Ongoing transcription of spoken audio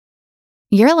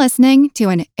You're listening to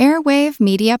an Airwave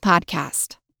Media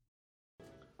Podcast.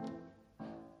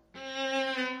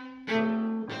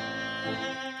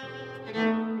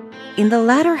 In the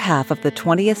latter half of the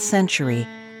 20th century,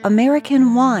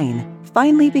 American wine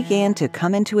finally began to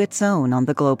come into its own on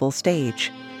the global stage.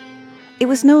 It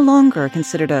was no longer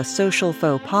considered a social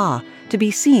faux pas to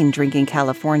be seen drinking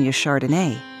California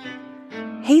Chardonnay.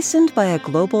 Hastened by a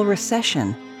global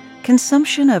recession,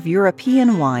 consumption of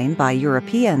European wine by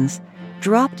Europeans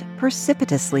dropped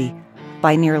precipitously,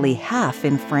 by nearly half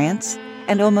in France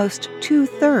and almost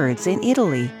 2/3 in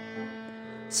Italy.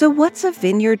 So what's a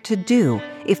vineyard to do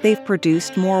if they've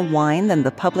produced more wine than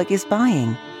the public is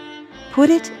buying?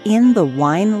 Put it in the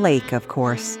wine lake, of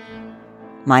course.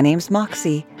 My name's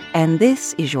Moxie, and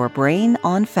this is your Brain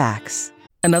on Facts.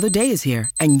 Another day is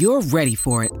here, and you're ready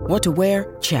for it. What to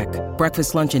wear? Check.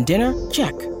 Breakfast, lunch, and dinner?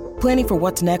 Check. Planning for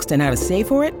what's next and how to save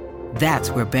for it? That's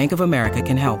where Bank of America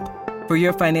can help. For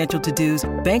your financial to-dos,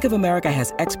 Bank of America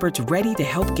has experts ready to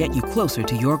help get you closer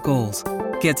to your goals.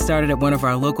 Get started at one of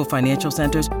our local financial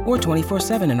centers or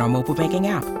 24/7 in our mobile banking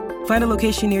app. Find a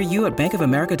location near you at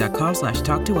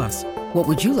bankofamerica.com/talktous. What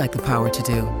would you like the power to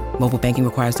do? Mobile banking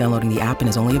requires downloading the app and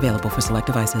is only available for select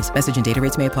devices. Message and data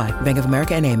rates may apply. Bank of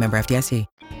America N.A., member FDIC.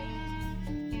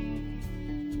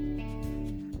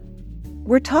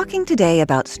 We're talking today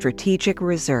about strategic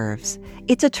reserves.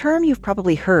 It's a term you've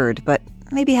probably heard, but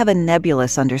maybe have a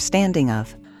nebulous understanding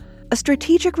of. A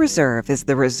strategic reserve is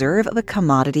the reserve of a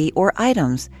commodity or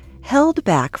items held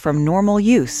back from normal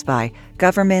use by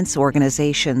governments,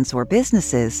 organizations, or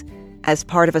businesses as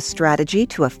part of a strategy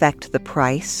to affect the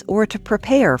price or to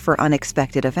prepare for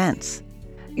unexpected events.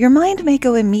 Your mind may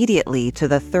go immediately to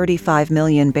the 35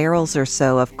 million barrels or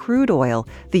so of crude oil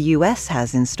the U.S.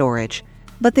 has in storage,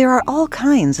 but there are all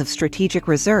kinds of strategic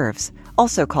reserves,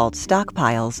 also called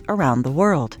stockpiles, around the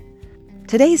world.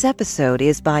 Today's episode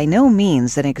is by no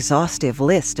means an exhaustive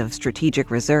list of strategic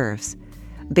reserves.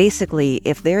 Basically,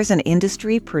 if there's an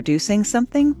industry producing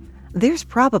something, there's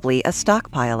probably a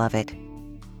stockpile of it.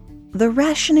 The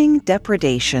rationing,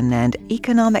 depredation, and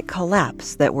economic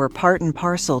collapse that were part and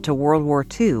parcel to World War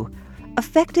II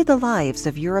affected the lives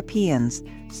of Europeans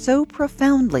so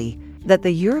profoundly that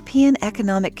the European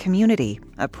Economic Community,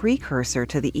 a precursor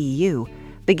to the EU,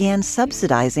 began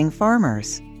subsidizing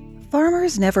farmers.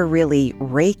 Farmers never really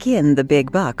rake in the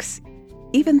big bucks,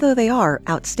 even though they are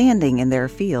outstanding in their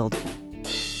field.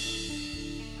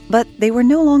 But they were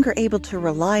no longer able to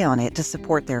rely on it to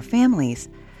support their families,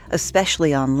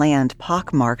 especially on land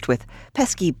pockmarked with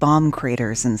pesky bomb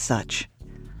craters and such.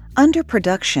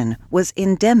 Underproduction was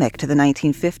endemic to the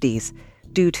 1950s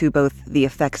due to both the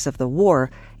effects of the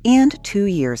war and 2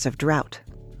 years of drought.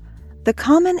 The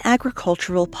Common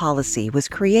Agricultural Policy was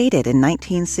created in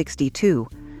 1962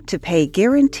 to pay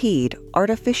guaranteed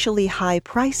artificially high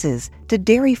prices to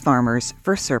dairy farmers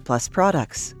for surplus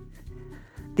products.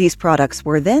 These products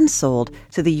were then sold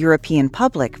to the European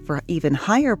public for even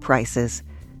higher prices,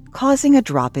 causing a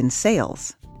drop in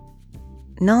sales.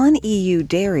 Non-EU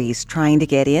dairies trying to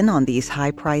get in on these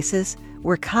high prices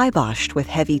were kiboshed with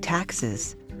heavy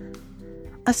taxes.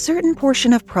 A certain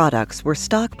portion of products were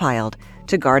stockpiled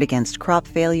to guard against crop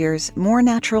failures, more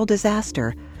natural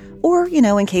disaster, or,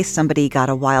 in case somebody got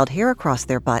a wild hair across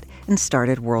their butt and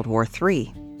started World War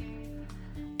III.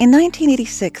 In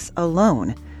 1986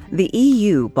 alone, the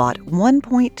EU bought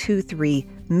 1.23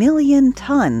 million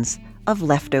tons of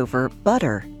leftover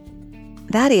butter.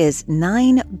 That is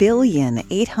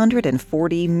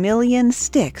 9,840,000,000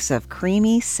 sticks of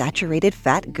creamy, saturated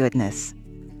fat goodness.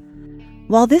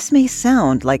 While this may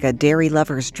sound like a dairy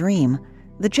lover's dream,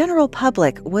 the general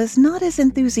public was not as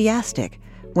enthusiastic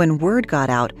when word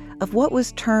got out of what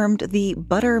was termed the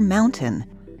Butter Mountain,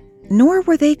 nor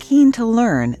were they keen to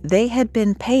learn they had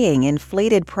been paying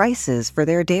inflated prices for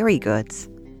their dairy goods.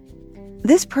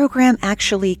 This program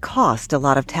actually cost a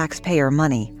lot of taxpayer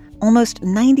money, almost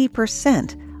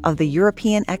 90% of the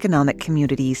European Economic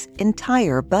Community's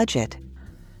entire budget.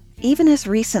 Even as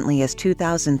recently as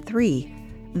 2003,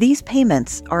 these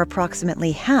payments are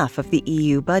approximately half of the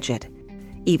EU budget,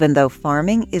 even though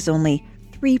farming is only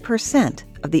 3%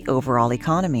 of the overall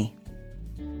economy.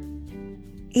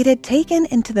 It had taken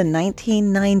into the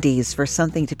 1990s for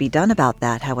something to be done about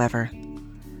that, however.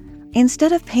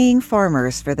 Instead of paying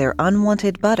farmers for their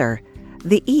unwanted butter,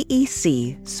 the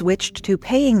EEC switched to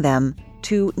paying them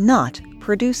to not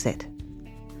produce it.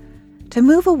 To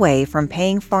move away from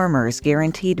paying farmers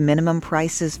guaranteed minimum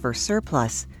prices for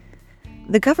surplus,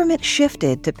 the government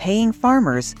shifted to paying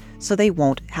farmers so they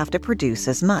won't have to produce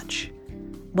as much.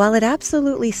 While it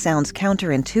absolutely sounds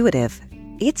counterintuitive,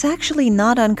 it's actually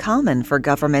not uncommon for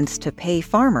governments to pay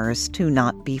farmers to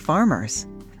not be farmers.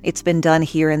 It's been done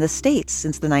here in the States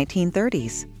since the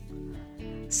 1930s.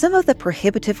 Some of the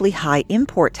prohibitively high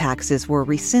import taxes were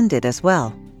rescinded as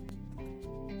well.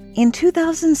 In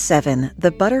 2007,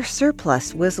 the butter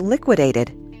surplus was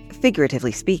liquidated,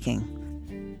 figuratively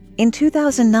speaking. In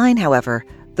 2009, however,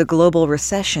 the global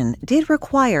recession did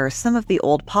require some of the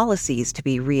old policies to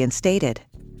be reinstated.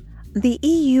 The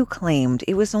EU claimed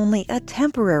it was only a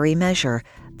temporary measure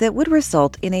that would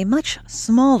result in a much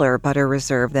smaller butter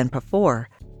reserve than before,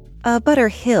 a butter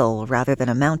hill rather than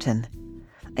a mountain.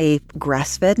 A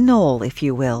grass-fed knoll, if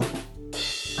you will.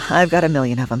 I've got a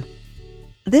million of them.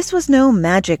 This was no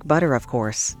magic butter, of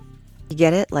course. You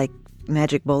get it? Like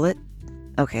magic bullet?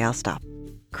 Okay, I'll stop.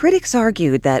 Critics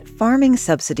argued that farming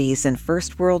subsidies in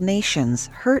first world nations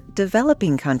hurt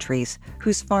developing countries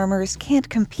whose farmers can't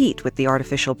compete with the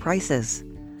artificial prices.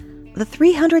 The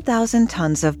 300,000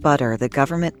 tons of butter the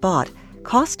government bought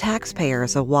cost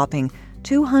taxpayers a whopping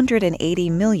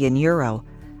 €280 million,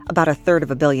 about a third of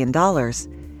 $1 billion,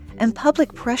 and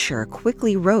public pressure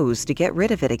quickly rose to get rid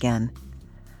of it again.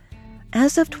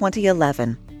 As of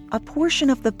 2011, a portion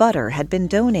of the butter had been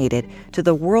donated to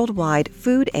the Worldwide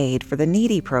Food Aid for the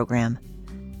Needy program.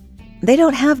 They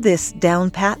don't have this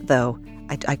down pat, though.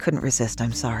 I couldn't resist,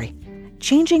 I'm sorry.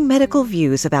 Changing medical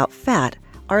views about fat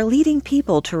are leading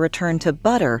people to return to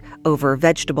butter over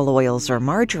vegetable oils or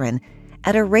margarine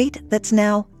at a rate that's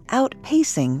now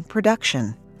outpacing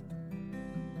production.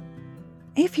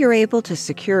 If you're able to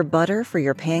secure butter for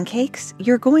your pancakes,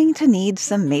 you're going to need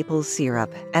some maple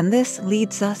syrup, and this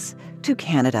leads us to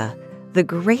Canada, the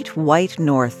great white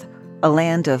north, a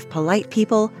land of polite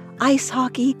people, ice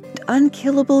hockey, and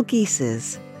unkillable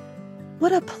geeses.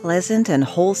 What a pleasant and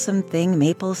wholesome thing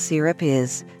maple syrup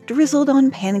is, drizzled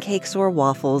on pancakes or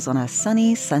waffles on a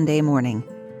sunny Sunday morning.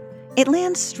 It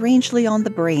lands strangely on the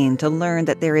brain to learn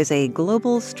that there is a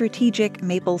global strategic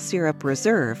maple syrup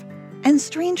reserve, and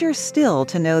stranger still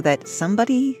to know that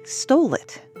somebody stole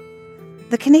it.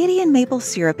 The Canadian maple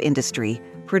syrup industry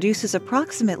produces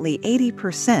approximately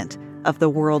 80% of the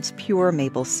world's pure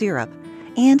maple syrup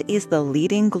and is the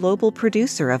leading global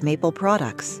producer of maple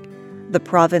products. The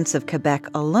province of Quebec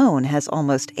alone has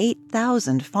almost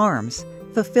 8,000 farms,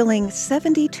 fulfilling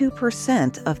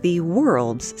 72% of the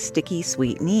world's sticky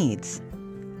sweet needs.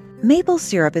 Maple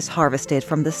syrup is harvested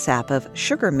from the sap of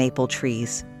sugar maple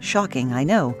trees. Shocking, I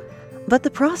know. But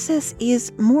the process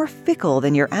is more fickle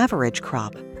than your average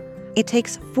crop. It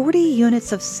takes 40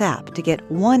 units of sap to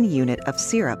get 1 unit of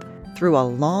syrup through a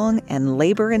long and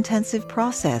labor-intensive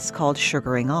process called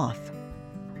sugaring off.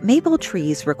 Maple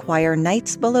trees require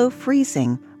nights below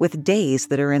freezing with days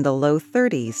that are in the low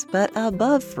 30s but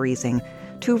above freezing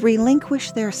to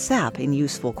relinquish their sap in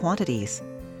useful quantities.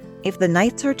 If the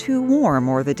nights are too warm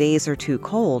or the days are too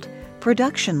cold,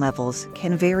 production levels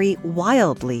can vary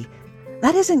wildly.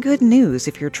 That isn't good news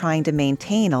if you're trying to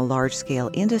maintain a large-scale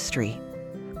industry.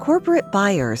 Corporate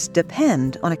buyers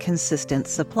depend on a consistent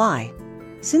supply.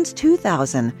 Since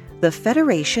 2000, the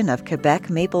Federation of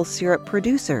Quebec Maple Syrup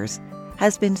Producers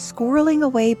has been squirreling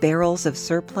away barrels of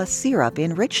surplus syrup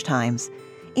in rich times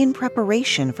in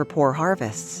preparation for poor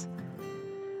harvests.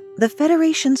 The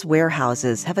Federation's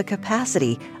warehouses have a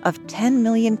capacity of 10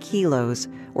 million kilos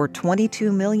or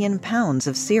 22 million pounds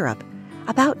of syrup,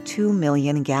 about 2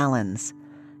 million gallons.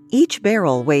 Each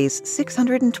barrel weighs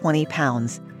 620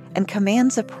 pounds and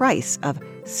commands a price of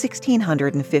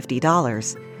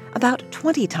 $1,650, about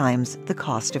 20 times the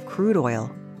cost of crude oil.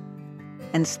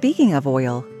 And speaking of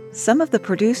oil, some of the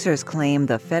producers claim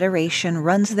the Federation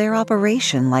runs their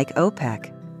operation like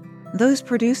OPEC. Those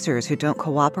producers who don't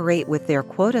cooperate with their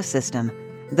quota system,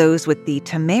 those with the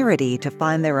temerity to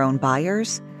find their own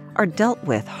buyers, are dealt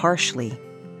with harshly.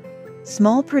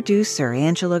 Small producer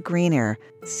Angela Greener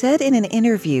said in an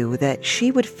interview that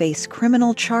she would face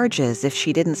criminal charges if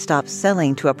she didn't stop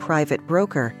selling to a private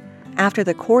broker after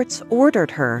the courts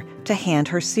ordered her to hand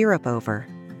her syrup over.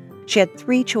 She had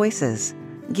 3 choices: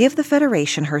 give the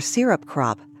Federation her syrup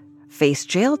crop, face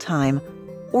jail time,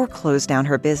 or close down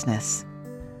her business.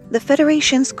 The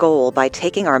Federation's goal by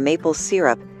taking our maple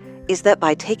syrup is that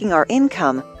by taking our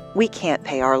income, we can't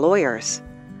pay our lawyers.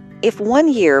 If one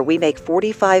year we make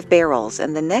 45 barrels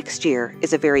and the next year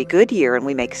is a very good year and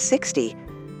we make 60,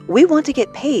 we want to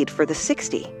get paid for the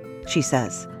 60, she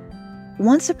says.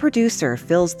 Once a producer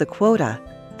fills the quota,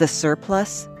 the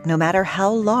surplus, no matter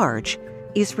how large,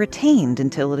 is retained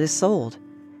until it is sold.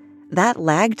 That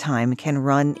lag time can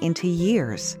run into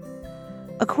years.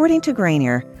 According to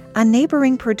Grenier, a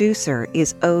neighboring producer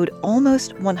is owed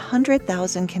almost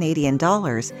 100,000 Canadian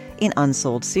dollars in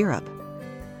unsold syrup.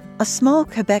 A small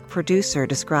Quebec producer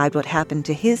described what happened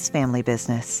to his family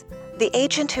business. The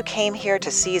agent who came here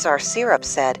to seize our syrup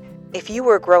said, "If you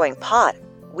were growing pot,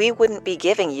 we wouldn't be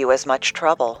giving you as much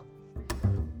trouble."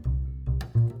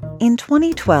 In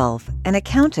 2012, an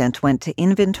accountant went to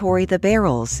inventory the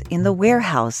barrels in the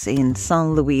warehouse in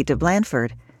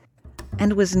Saint-Louis-de-Blanford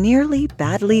and was nearly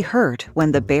badly hurt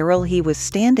when the barrel he was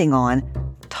standing on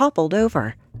toppled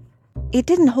over. It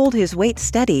didn't hold his weight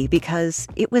steady because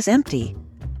it was empty.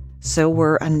 So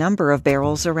were a number of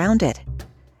barrels around it,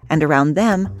 and around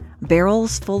them,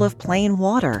 barrels full of plain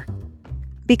water.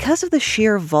 Because of the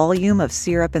sheer volume of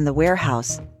syrup in the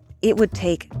warehouse, it would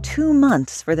take 2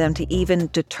 months for them to even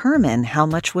determine how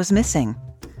much was missing.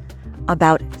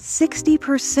 About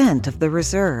 60% of the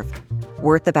reserve,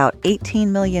 worth about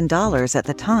 $18 million at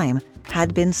the time,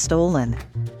 had been stolen.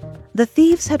 The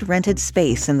thieves had rented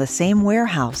space in the same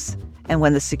warehouse, and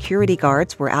when the security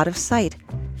guards were out of sight,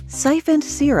 siphoned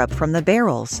syrup from the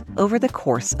barrels over the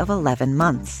course of 11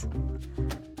 months.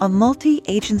 A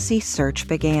multi-agency search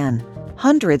began.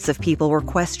 Hundreds of people were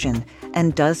questioned,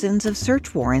 and dozens of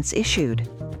search warrants issued.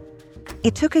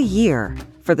 It took a year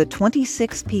for the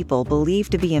 26 people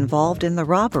believed to be involved in the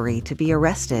robbery to be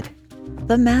arrested.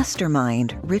 The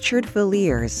mastermind, Richard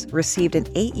Villiers, received an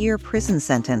 8-year prison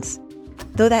sentence,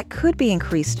 though that could be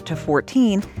increased to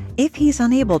 14 if he's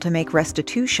unable to make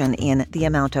restitution in the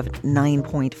amount of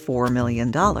 $9.4 million.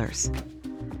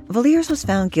 Villiers was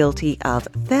found guilty of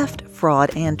theft,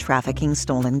 fraud, and trafficking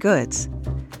stolen goods.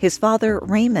 His father,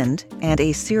 Raymond, and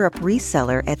a syrup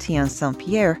reseller, Etienne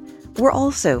Saint-Pierre, were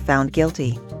also found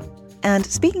guilty. And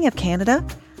speaking of Canada,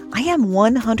 I am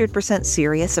 100%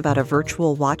 serious about a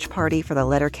virtual watch party for the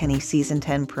Letterkenny Season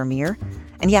 10 premiere.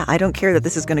 And yeah, I don't care that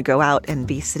this is going to go out and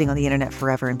be sitting on the internet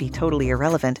forever and be totally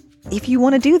irrelevant. If you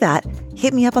want to do that,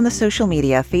 hit me up on the social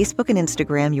media, Facebook and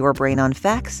Instagram, Your Brain on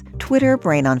Facts, Twitter,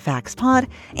 Brain on Facts Pod,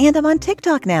 and I'm on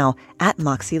TikTok now,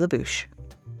 @MoxieLaBouche.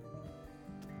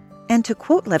 And to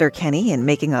quote Letterkenny in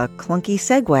making a clunky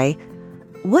segue,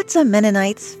 what's a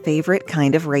Mennonite's favorite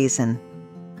kind of raisin?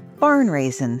 Barn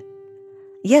raisin.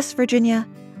 Yes, Virginia,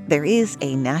 there is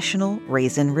a National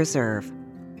Raisin Reserve.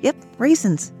 Yep,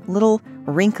 raisins, little,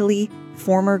 wrinkly,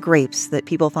 former grapes that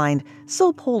people find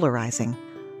so polarizing.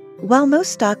 While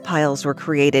most stockpiles were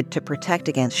created to protect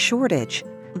against shortage,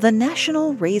 the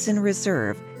National Raisin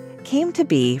Reserve came to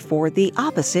be for the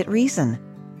opposite reason.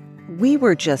 We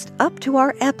were just up to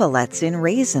our epaulets in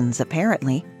raisins,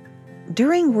 apparently.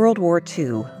 During World War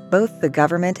II, both the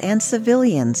government and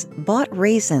civilians bought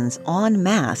raisins en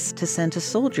masse to send to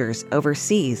soldiers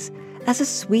overseas as a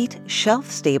sweet,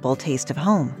 shelf-stable taste of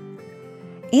home.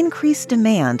 Increased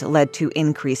demand led to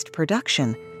increased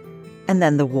production, and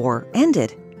then the war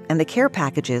ended, and the care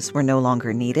packages were no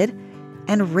longer needed,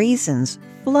 and raisins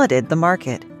flooded the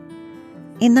market.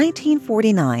 In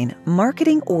 1949,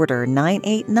 Marketing Order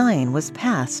 989 was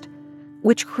passed,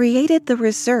 which created the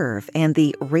Reserve and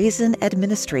the Raisin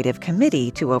Administrative Committee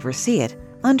to oversee it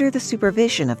under the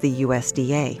supervision of the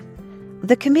USDA.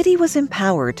 The committee was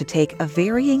empowered to take a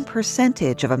varying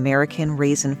percentage of American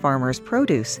raisin farmers'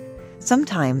 produce,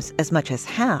 sometimes as much as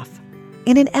half,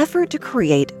 in an effort to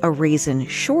create a raisin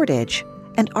shortage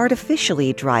and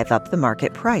artificially drive up the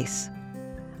market price.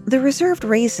 The reserved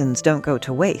raisins don't go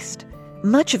to waste.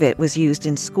 Much of it was used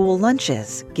in school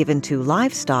lunches, given to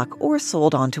livestock, or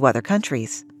sold on to other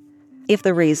countries. If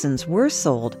the raisins were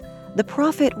sold, the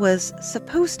profit was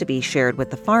supposed to be shared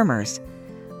with the farmers,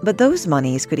 but those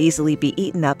monies could easily be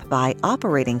eaten up by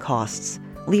operating costs,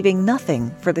 leaving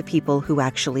nothing for the people who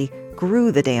actually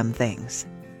grew the damn things.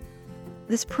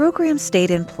 This program stayed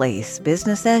in place,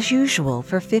 business as usual,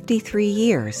 for 53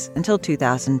 years until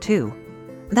 2002.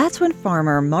 That's when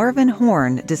farmer Marvin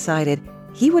Horn decided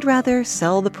he would rather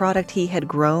sell the product he had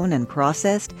grown and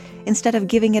processed instead of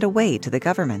giving it away to the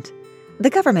government. The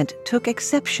government took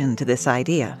exception to this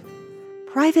idea.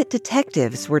 Private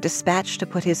detectives were dispatched to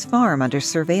put his farm under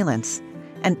surveillance,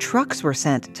 and trucks were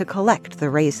sent to collect the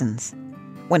raisins.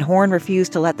 When Horn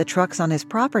refused to let the trucks on his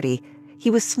property, he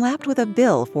was slapped with a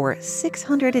bill for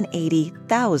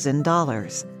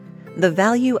 $680,000, the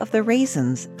value of the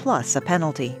raisins plus a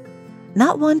penalty.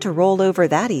 Not one to roll over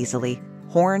that easily,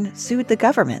 Horn sued the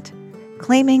government,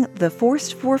 claiming the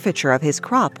forced forfeiture of his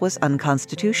crop was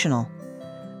unconstitutional.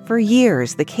 For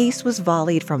years, the case was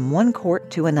volleyed from one court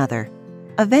to another.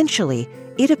 Eventually,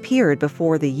 it appeared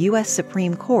before the U.S.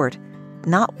 Supreme Court,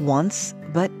 not once,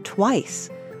 but twice.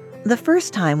 The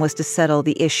first time was to settle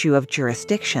the issue of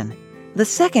jurisdiction. The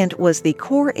second was the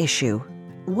core issue.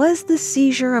 Was the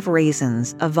seizure of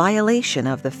raisins a violation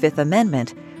of the Fifth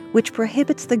Amendment, which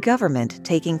prohibits the government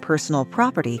taking personal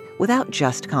property without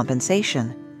just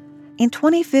compensation? In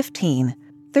 2015,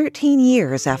 13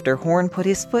 years after Horn put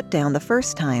his foot down the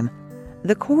first time,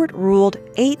 the court ruled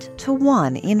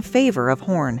 8-1 in favor of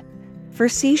Horn. For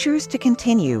seizures to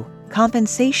continue,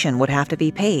 compensation would have to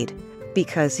be paid.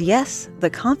 Because yes, the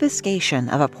confiscation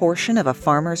of a portion of a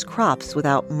farmer's crops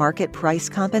without market price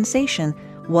compensation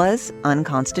was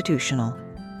unconstitutional.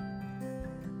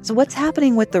 So what's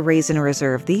happening with the raisin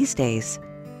reserve these days?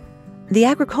 The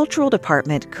Agricultural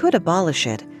Department could abolish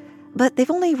it, but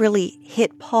they've only really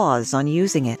hit pause on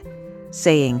using it,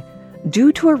 saying,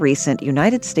 due to a recent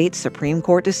United States Supreme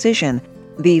Court decision,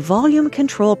 the volume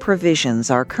control provisions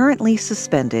are currently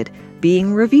suspended,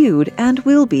 being reviewed, and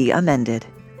will be amended.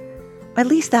 At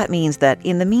least that means that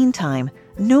in the meantime,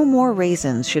 no more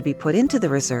raisins should be put into the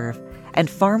reserve, and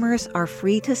farmers are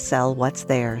free to sell what's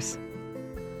theirs.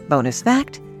 Bonus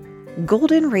fact,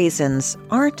 golden raisins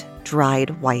aren't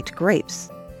dried white grapes.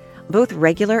 Both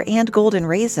regular and golden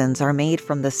raisins are made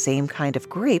from the same kind of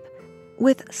grape,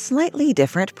 with slightly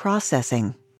different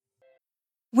processing.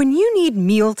 When you need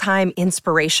mealtime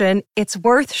inspiration, it's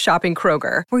worth shopping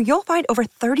Kroger, where you'll find over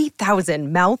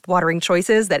 30,000 mouth-watering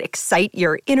choices that excite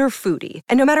your inner foodie.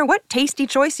 And no matter what tasty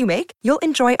choice you make, you'll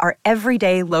enjoy our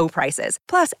everyday low prices,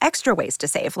 plus extra ways to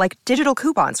save, like digital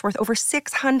coupons worth over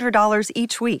 $600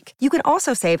 each week. You can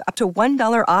also save up to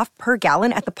 $1 off per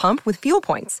gallon at the pump with fuel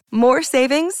points. More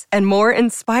savings and more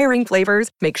inspiring flavors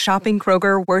make shopping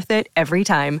Kroger worth it every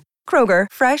time. Kroger,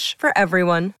 fresh for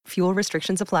everyone. Fuel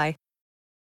restrictions apply.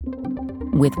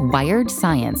 With Wired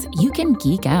Science, you can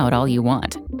geek out all you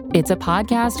want. It's a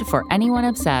podcast for anyone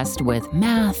obsessed with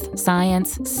math,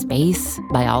 science, space,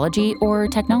 biology, or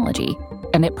technology.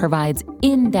 And it provides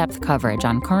in-depth coverage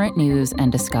on current news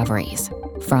and discoveries.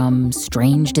 From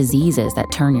strange diseases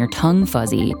that turn your tongue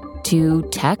fuzzy to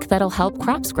tech that'll help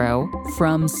crops grow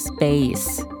from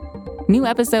space. New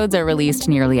episodes are released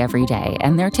nearly every day,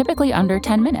 and they're typically under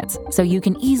 10 minutes, so you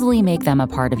can easily make them a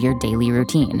part of your daily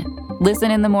routine.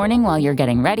 Listen in the morning while you're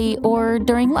getting ready or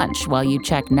during lunch while you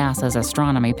check NASA's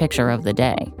astronomy picture of the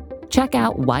day. Check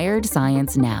out Wired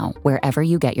Science now, wherever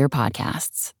you get your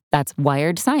podcasts. That's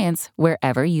Wired Science,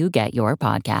 wherever you get your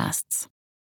podcasts.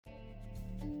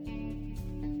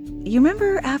 You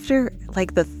remember after,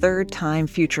 the third time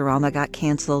Futurama got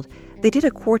canceled, they did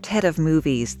a quartet of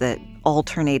movies that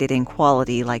alternated in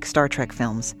quality like Star Trek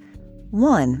films.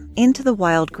 One, Into the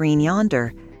Wild Green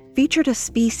Yonder, featured a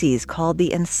species called the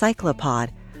encyclopod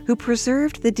who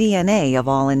preserved the DNA of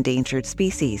all endangered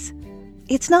species.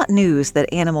 It's not news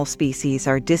that animal species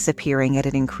are disappearing at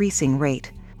an increasing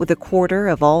rate, with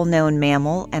 1/4 of all known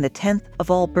mammal and 1/10 of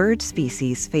all bird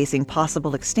species facing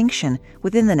possible extinction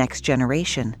within the next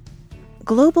generation.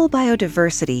 Global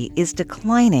biodiversity is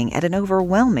declining at an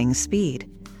overwhelming speed.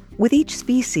 With each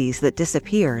species that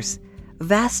disappears,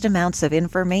 vast amounts of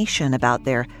information about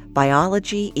their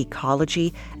biology,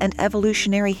 ecology, and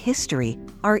evolutionary history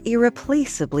are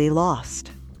irreplaceably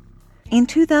lost. In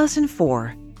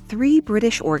 2004, 3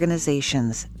 British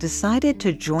organizations decided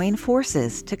to join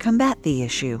forces to combat the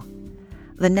issue.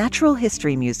 The Natural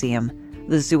History Museum,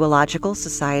 the Zoological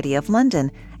Society of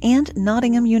London, and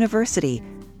Nottingham University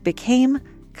became,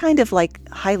 kind of like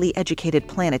highly educated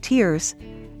Planeteers,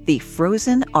 the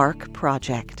Frozen Ark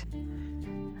Project.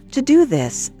 To do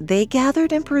this, they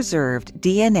gathered and preserved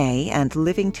DNA and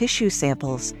living tissue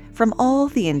samples from all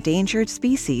the endangered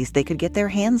species they could get their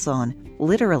hands on,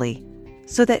 literally,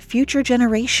 so that future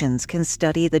generations can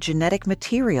study the genetic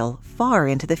material far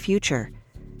into the future.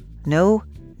 No,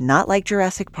 not like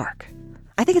Jurassic Park.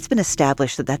 I think it's been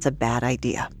established that that's a bad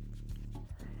idea.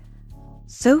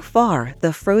 So far,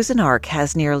 the Frozen Ark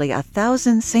has nearly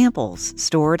 1,000 samples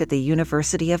stored at the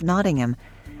University of Nottingham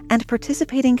and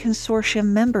participating consortium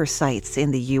member sites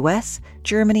in the US,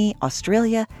 Germany,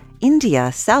 Australia,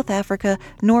 India, South Africa,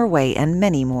 Norway, and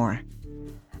many more.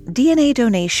 DNA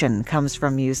donation comes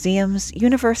from museums,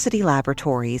 university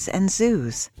laboratories, and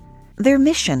zoos. Their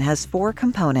mission has 4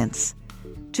 components: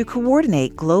 to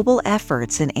coordinate global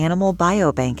efforts in animal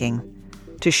biobanking,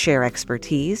 to share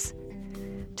expertise,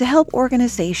 to help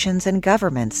organizations and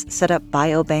governments set up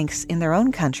biobanks in their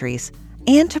own countries,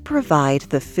 and to provide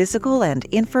the physical and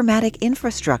informatic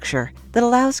infrastructure that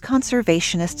allows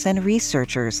conservationists and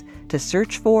researchers to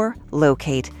search for,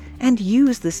 locate, and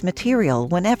use this material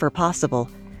whenever possible,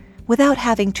 without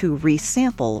having to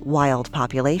resample wild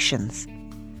populations.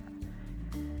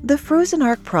 The Frozen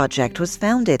Ark Project was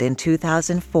founded in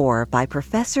 2004 by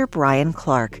Professor Brian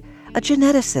Clark, a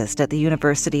geneticist at the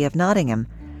University of Nottingham,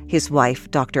 his wife,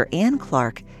 Dr. Anne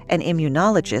Clark, an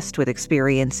immunologist with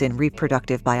experience in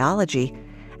reproductive biology,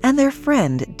 and their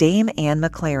friend Dame Anne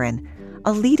McLaren,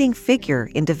 a leading figure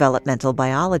in developmental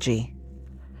biology.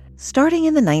 Starting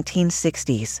in the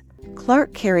 1960s,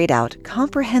 Clark carried out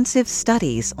comprehensive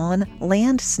studies on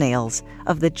land snails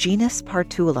of the genus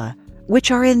Partula, which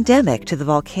are endemic to the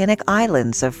volcanic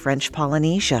islands of French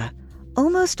Polynesia.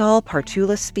 Almost all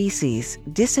Partula species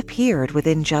disappeared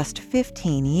within just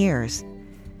 15 years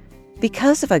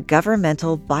because of a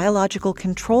governmental biological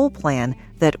control plan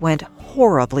that went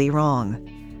horribly wrong.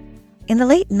 In the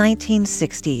late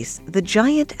 1960s, the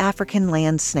giant African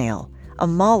land snail, a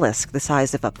mollusk the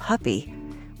size of a puppy,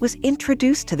 was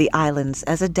introduced to the islands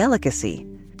as a delicacy,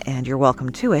 and you're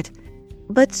welcome to it,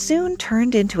 but soon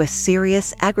turned into a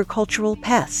serious agricultural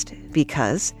pest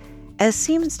because, as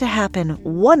seems to happen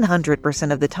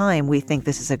 100% of the time we think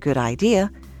this is a good idea,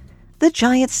 the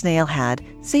giant snail had,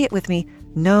 say it with me,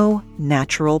 no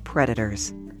natural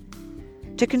predators.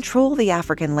 To control the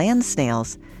African land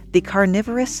snails, the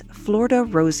carnivorous Florida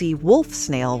rosy wolf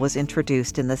snail was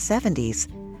introduced in the 70s,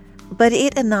 but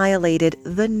it annihilated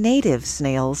the native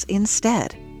snails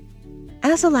instead.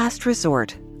 As a last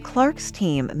resort, Clark's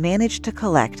team managed to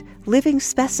collect living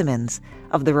specimens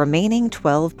of the remaining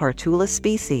 12 Partula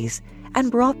species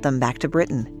and brought them back to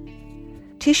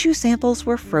Britain. Tissue samples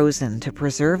were frozen to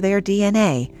preserve their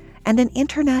DNA, and an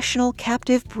international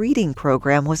captive breeding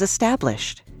program was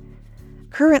established.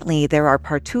 Currently, there are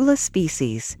Partula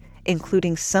species,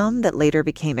 including some that later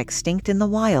became extinct in the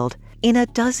wild, in a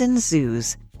dozen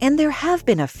zoos, and there have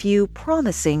been a few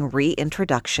promising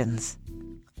reintroductions.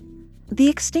 The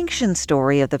extinction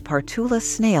story of the Partula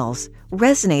snails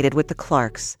resonated with the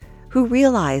Clarks, who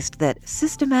realized that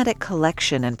systematic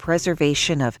collection and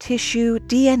preservation of tissue,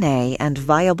 DNA, and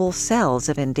viable cells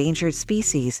of endangered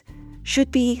species should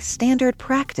be standard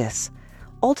practice,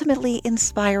 ultimately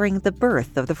inspiring the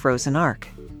birth of the Frozen Ark.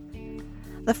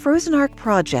 The Frozen Ark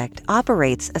project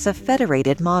operates as a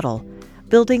federated model,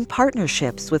 building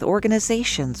partnerships with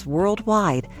organizations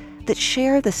worldwide that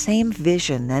share the same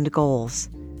vision and goals.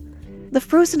 The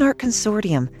Frozen Ark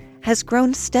Consortium has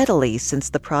grown steadily since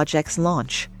the project's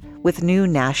launch, with new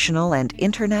national and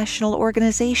international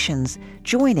organizations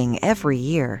joining every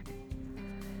year.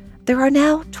 There are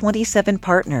now 27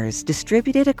 partners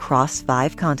distributed across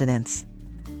 5 continents.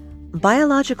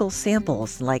 Biological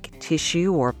samples like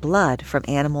tissue or blood from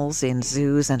animals in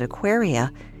zoos and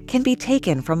aquaria can be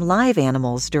taken from live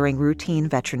animals during routine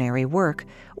veterinary work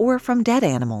or from dead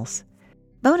animals.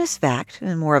 Bonus fact,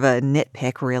 and more of a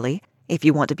nitpick really, if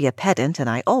you want to be a pedant, and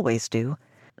I always do,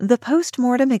 the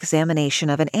post-mortem examination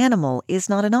of an animal is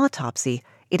not an autopsy,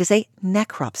 it is a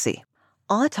necropsy.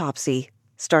 Autopsy,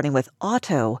 starting with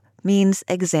auto, means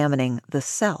examining the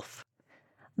self.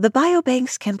 The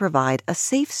biobanks can provide a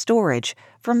safe storage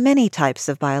for many types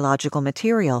of biological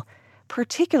material,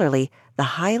 particularly the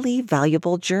highly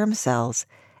valuable germ cells,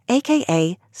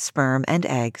 aka sperm and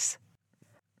eggs.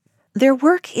 Their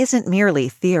work isn't merely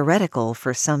theoretical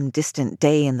for some distant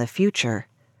day in the future.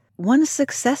 One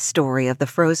success story of the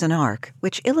Frozen Ark,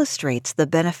 which illustrates the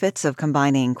benefits of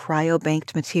combining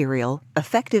cryobanked material,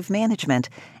 effective management,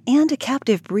 and a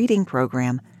captive breeding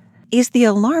program, is the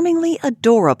alarmingly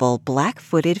adorable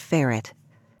black-footed ferret,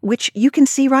 which you can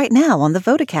see right now on the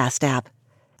Vodacast app.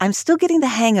 I'm still getting the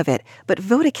hang of it, but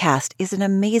Vodacast is an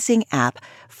amazing app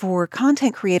for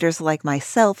content creators like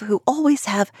myself who always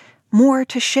have more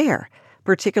to share.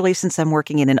 Particularly since I'm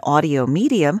working in an audio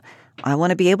medium, I want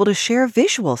to be able to share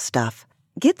visual stuff.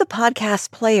 Get the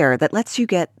podcast player that lets you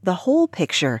get the whole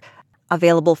picture.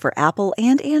 Available for Apple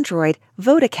and Android,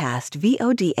 Vodacast,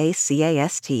 Vodacast.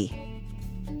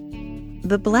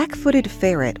 The black-footed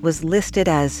ferret was listed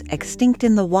as extinct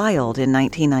in the wild in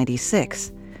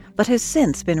 1996, but has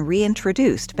since been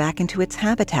reintroduced back into its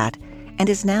habitat and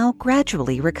is now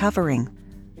gradually recovering.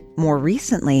 More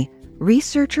recently,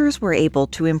 researchers were able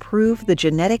to improve the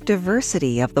genetic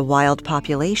diversity of the wild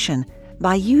population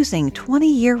by using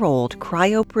 20-year-old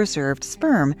cryopreserved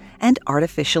sperm and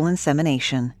artificial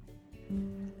insemination.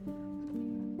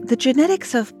 The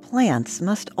genetics of plants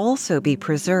must also be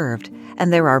preserved,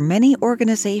 and there are many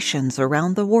organizations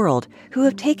around the world who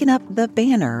have taken up the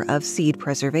banner of seed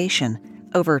preservation,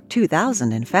 over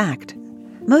 2,000 in fact.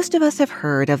 Most of us have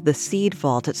heard of the Seed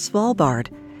Vault at Svalbard,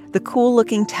 the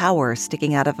cool-looking tower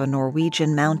sticking out of a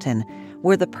Norwegian mountain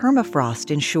where the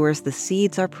permafrost ensures the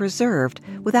seeds are preserved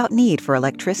without need for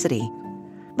electricity.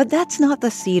 But that's not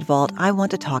the Seed Vault I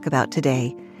want to talk about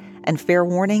today. And fair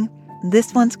warning,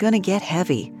 this one's gonna get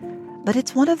heavy. But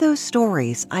it's one of those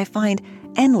stories I find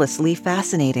endlessly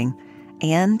fascinating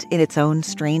and, in its own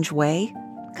strange way,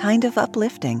 kind of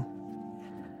uplifting.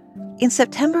 In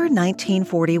September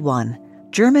 1941,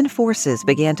 German forces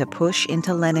began to push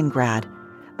into Leningrad,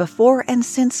 before and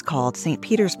since called St.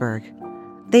 Petersburg.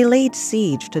 They laid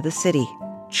siege to the city,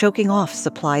 choking off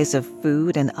supplies of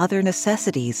food and other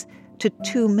necessities to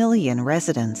 2 million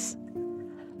residents.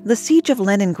 The siege of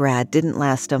Leningrad didn't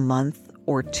last a month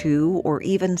or 2 or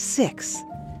even 6.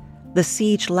 The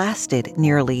siege lasted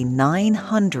nearly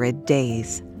 900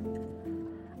 days.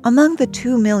 Among the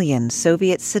 2 million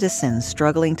Soviet citizens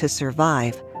struggling to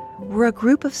survive were a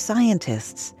group of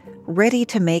scientists ready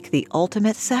to make the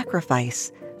ultimate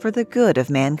sacrifice for the good of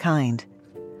mankind.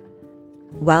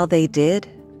 While they did,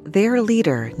 their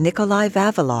leader, Nikolai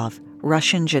Vavilov,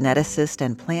 Russian geneticist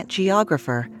and plant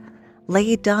geographer,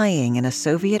 lay dying in a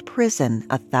Soviet prison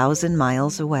 1,000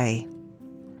 miles away.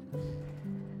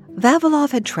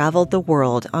 Vavilov had traveled the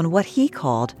world on what he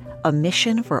called a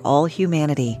mission for all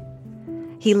humanity.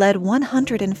 He led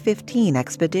 115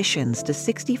 expeditions to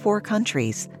 64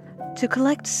 countries to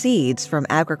collect seeds from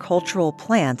agricultural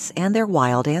plants and their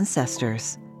wild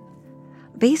ancestors.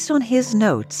 Based on his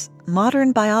notes,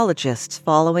 modern biologists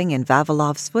following in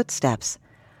Vavilov's footsteps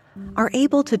are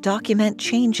able to document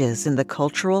changes in the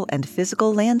cultural and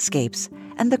physical landscapes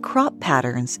and the crop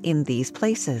patterns in these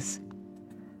places.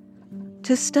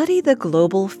 To study the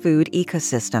global food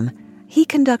ecosystem, he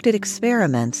conducted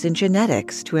experiments in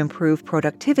genetics to improve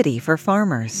productivity for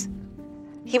farmers.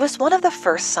 He was one of the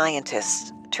first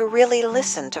scientists to really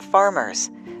listen to farmers,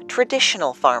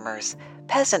 traditional farmers,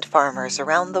 peasant farmers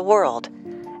around the world,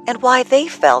 and why they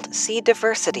felt seed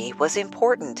diversity was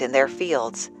important in their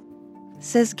fields.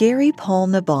 Says Gary Paul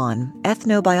Nabon,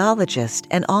 ethnobiologist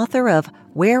and author of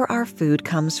Where Our Food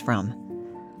Comes From.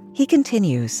 He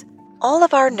continues, all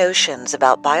of our notions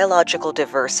about biological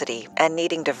diversity and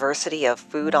needing diversity of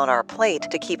food on our plate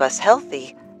to keep us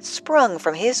healthy sprung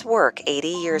from his work 80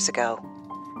 years ago.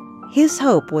 His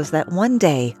hope was that one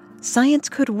day science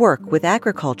could work with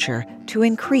agriculture to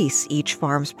increase each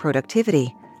farm's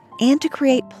productivity and to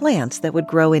create plants that would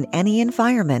grow in any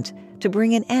environment to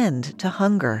bring an end to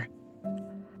hunger.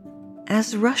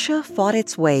 As Russia fought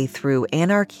its way through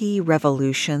anarchy,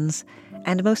 revolutions,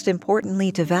 and most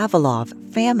importantly to Vavilov,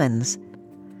 famines,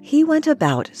 he went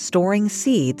about storing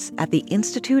seeds at the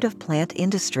Institute of Plant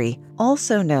Industry,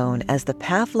 also known as the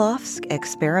Pavlovsk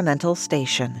Experimental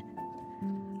Station.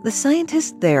 The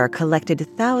scientists there collected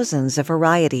thousands of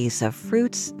varieties of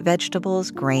fruits,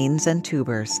 vegetables, grains, and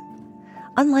tubers.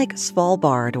 Unlike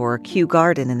Svalbard or Kew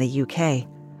Garden in the UK,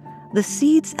 the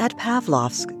seeds at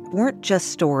Pavlovsk weren't just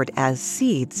stored as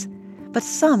seeds, but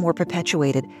some were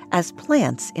perpetuated as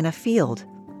plants in a field.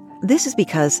 This is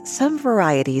because some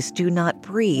varieties do not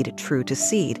breed true to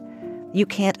seed. You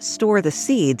can't store the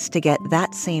seeds to get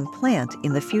that same plant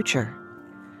in the future.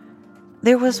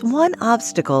 There was one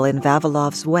obstacle in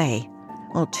Vavilov's way.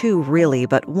 Well, two really,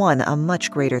 but one a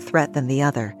much greater threat than the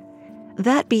other.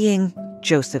 That being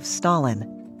Joseph Stalin.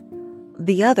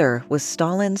 The other was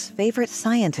Stalin's favorite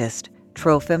scientist,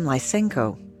 Trofim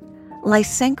Lysenko.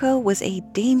 Lysenko was a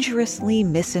dangerously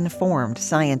misinformed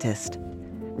scientist.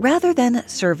 Rather than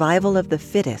survival of the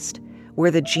fittest, where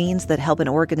the genes that help an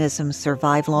organism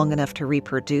survive long enough to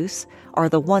reproduce are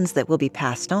the ones that will be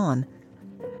passed on,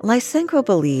 Lysenko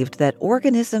believed that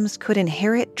organisms could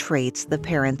inherit traits the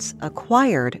parents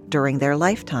acquired during their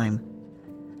lifetime.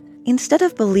 Instead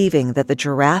of believing that the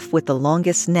giraffe with the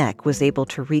longest neck was able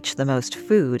to reach the most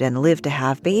food and live to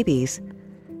have babies,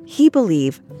 he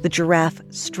believed the giraffe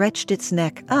stretched its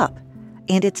neck up,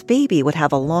 and its baby would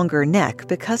have a longer neck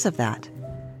because of that.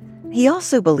 He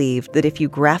also believed that if you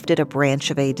grafted a branch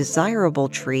of a desirable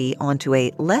tree onto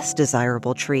a less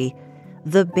desirable tree,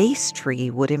 the base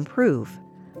tree would improve.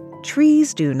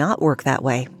 Trees do not work that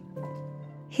way.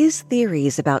 His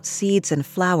theories about seeds and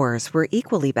flowers were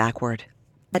equally backward.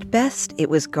 At best, it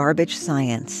was garbage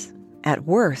science. At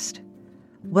worst,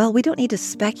 well, we don't need to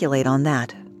speculate on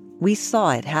that. We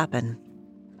saw it happen.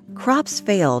 Crops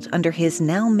failed under his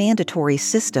now mandatory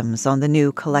systems on the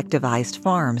new collectivized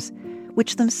farms,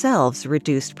 which themselves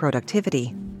reduced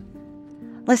productivity.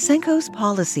 Lysenko's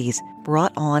policies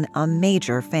brought on a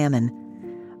major famine,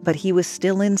 but he was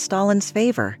still in Stalin's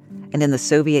favor, and in the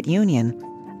Soviet Union,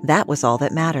 that was all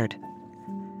that mattered.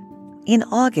 In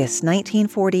August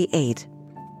 1948,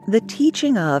 the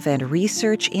teaching of and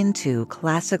research into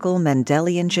classical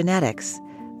Mendelian genetics,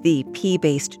 the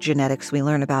P-based genetics we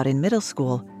learn about in middle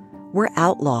school, were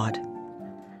outlawed.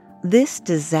 This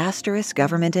disastrous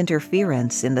government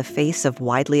interference in the face of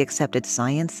widely accepted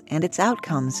science and its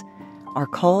outcomes are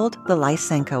called the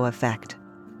Lysenko effect.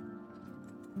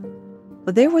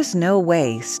 But there was no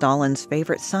way Stalin's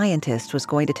favorite scientist was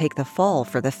going to take the fall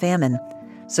for the famine,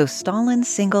 so Stalin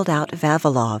singled out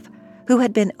Vavilov, who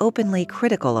had been openly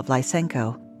critical of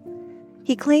Lysenko.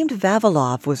 He claimed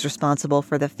Vavilov was responsible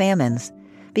for the famines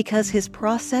because his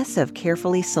process of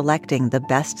carefully selecting the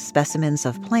best specimens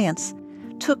of plants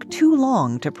took too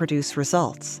long to produce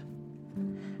results.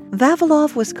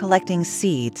 Vavilov was collecting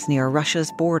seeds near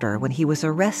Russia's border when he was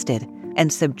arrested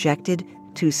and subjected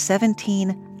to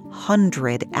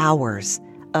 1,700 hours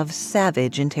of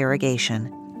savage interrogation.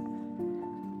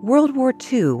 World War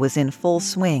II was in full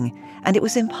swing, and it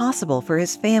was impossible for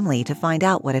his family to find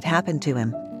out what had happened to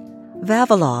him.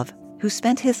 Vavilov, who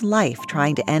spent his life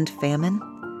trying to end famine,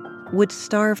 would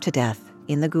starve to death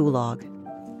in the Gulag.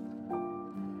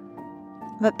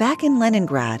 But back in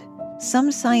Leningrad,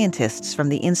 some scientists from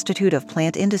the Institute of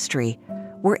Plant Industry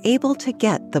were able to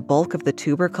get the bulk of the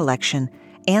tuber collection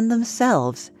and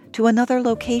themselves to another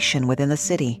location within the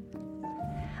city.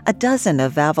 A dozen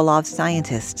of Vavilov's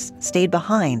scientists stayed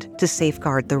behind to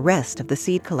safeguard the rest of the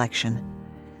seed collection.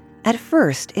 At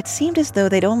first, it seemed as though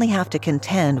they'd only have to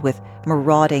contend with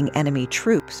marauding enemy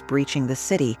troops breaching the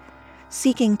city,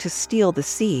 seeking to steal the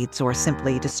seeds or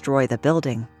simply destroy the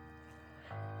building.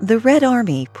 The Red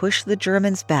Army pushed the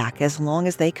Germans back as long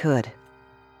as they could.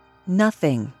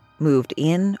 Nothing moved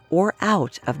in or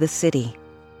out of the city.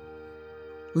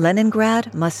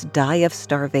 Leningrad must die of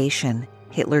starvation,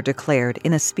 Hitler declared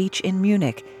in a speech in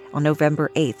Munich on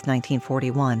November 8,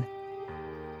 1941.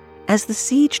 As the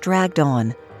siege dragged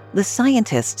on, the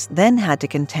scientists then had to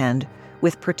contend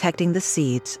with protecting the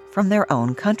seeds from their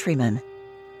own countrymen.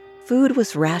 Food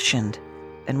was rationed,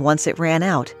 and once it ran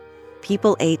out,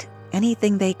 people ate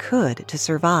anything they could to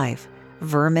survive: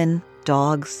 vermin,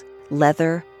 dogs,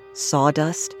 leather,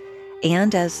 sawdust,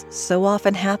 and, as so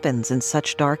often happens in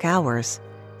such dark hours,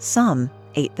 some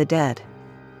ate the dead.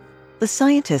 The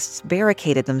scientists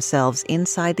barricaded themselves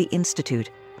inside the institute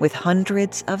with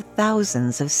hundreds of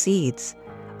thousands of seeds,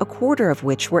 a quarter of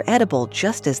which were edible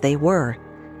just as they were,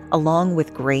 along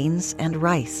with grains and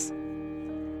rice.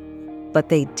 But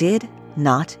they did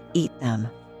not eat them.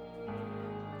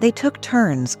 They took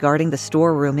turns guarding the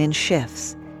storeroom in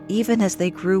shifts, even as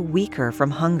they grew weaker from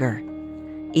hunger,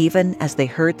 even as they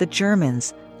heard the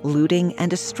Germans looting and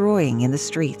destroying in the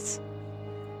streets.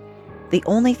 The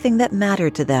only thing that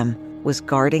mattered to them was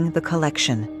guarding the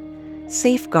collection,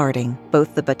 safeguarding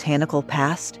both the botanical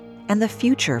past and the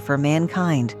future for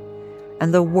mankind,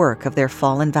 and the work of their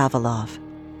fallen Vavilov.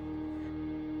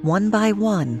 One by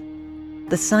one,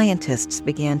 the scientists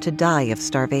began to die of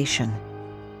starvation.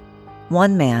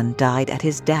 One man died at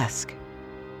his desk.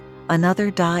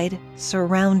 Another died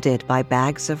surrounded by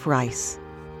bags of rice.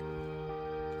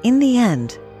 In the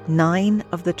end, 9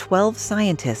 of the 12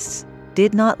 scientists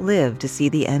did not live to see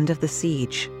the end of the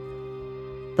siege.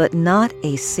 But not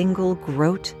a single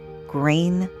groat,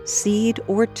 grain, seed,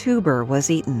 or tuber was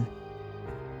eaten.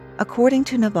 According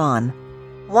to Naban,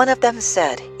 one of them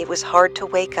said it was hard to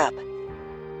wake up.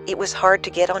 It was hard to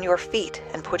get on your feet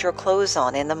and put your clothes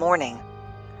on in the morning.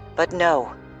 But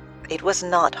no, it was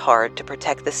not hard to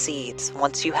protect the seeds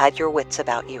once you had your wits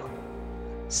about you.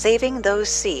 Saving those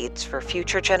seeds for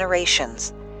future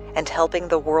generations and helping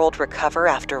the world recover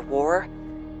after war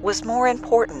was more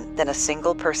important than a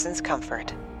single person's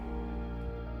comfort.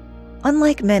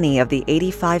 Unlike many of the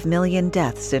 85 million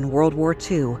deaths in World War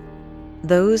II,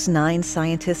 those 9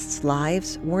 scientists'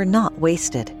 lives were not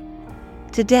wasted.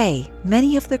 Today,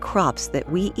 many of the crops that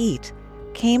we eat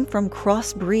came from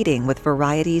crossbreeding with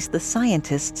varieties the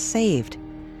scientists saved.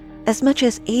 As much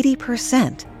as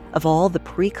 80% of all the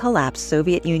pre-collapse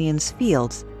Soviet Union's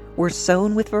fields were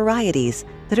sown with varieties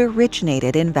that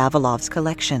originated in Vavilov's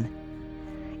collection.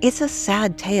 It's a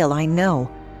sad tale, I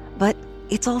know, but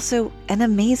it's also an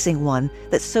amazing one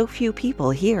that so few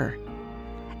people hear.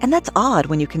 And that's odd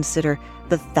when you consider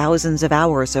the thousands of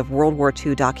hours of World War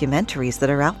II documentaries that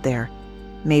are out there.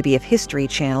 Maybe if History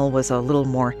Channel was a little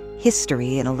more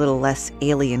history and a little less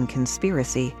alien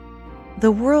conspiracy.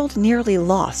 The world nearly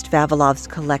lost Vavilov's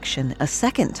collection a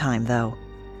second time, though.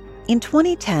 In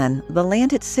 2010, the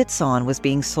land it sits on was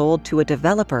being sold to a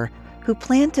developer who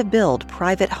planned to build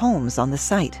private homes on the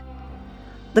site.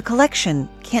 The collection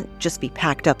can't just be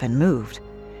packed up and moved.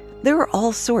 There are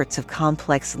all sorts of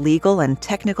complex legal and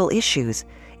technical issues,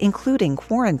 including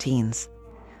quarantines.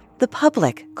 The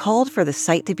public called for the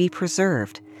site to be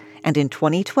preserved, and in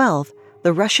 2012,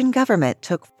 the Russian government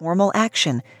took formal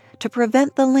action to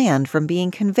prevent the land from being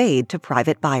conveyed to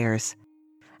private buyers.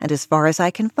 And as far as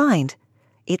I can find,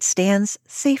 it stands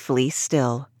safely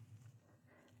still.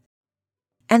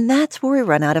 And that's where we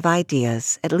run out of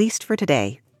ideas, at least for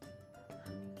today.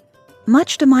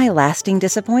 Much to my lasting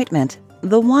disappointment,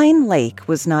 the wine lake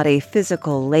was not a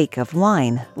physical lake of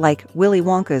wine like Willy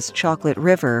Wonka's Chocolate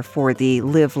River for the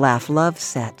Live, Laugh, Love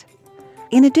set.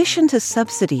 In addition to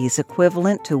subsidies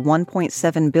equivalent to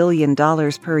 $1.7 billion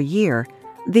per year,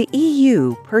 The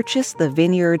EU purchased the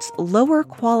vineyard's lower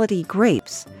quality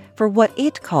grapes for what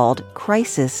it called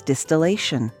crisis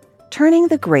distillation, turning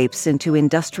the grapes into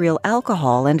industrial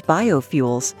alcohol and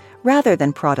biofuels rather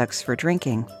than products for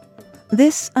drinking.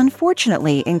 This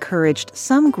unfortunately encouraged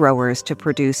some growers to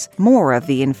produce more of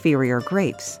the inferior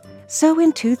grapes. So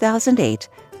in 2008,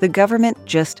 the government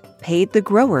just paid the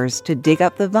growers to dig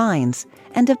up the vines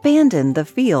and abandon the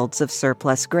fields of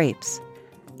surplus grapes.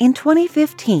 In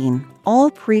 2015,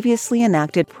 all previously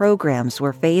enacted programs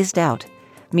were phased out,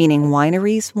 meaning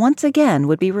wineries once again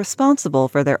would be responsible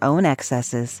for their own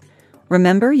excesses.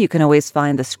 Remember, you can always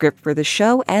find the script for the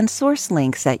show and source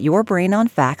links at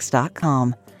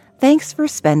yourbrainonfacts.com. Thanks for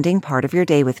spending part of your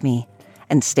day with me,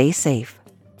 and stay safe.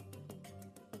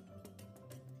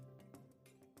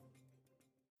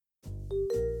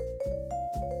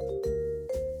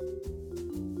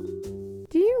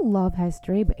 Do you love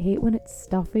history but hate when it's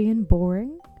stuffy and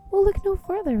boring? Well, look no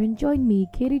further and join me,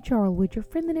 Katie Charlwood, your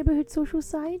friendly neighbourhood social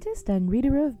scientist and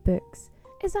reader of books,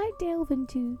 as I delve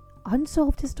into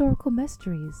unsolved historical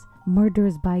mysteries,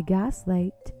 murders by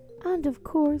gaslight, and of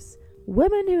course,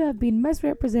 women who have been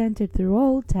misrepresented through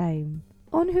all time.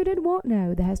 On Who Did What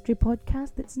Now, the history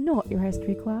podcast that's not your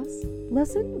history class.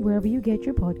 Listen wherever you get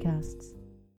your podcasts.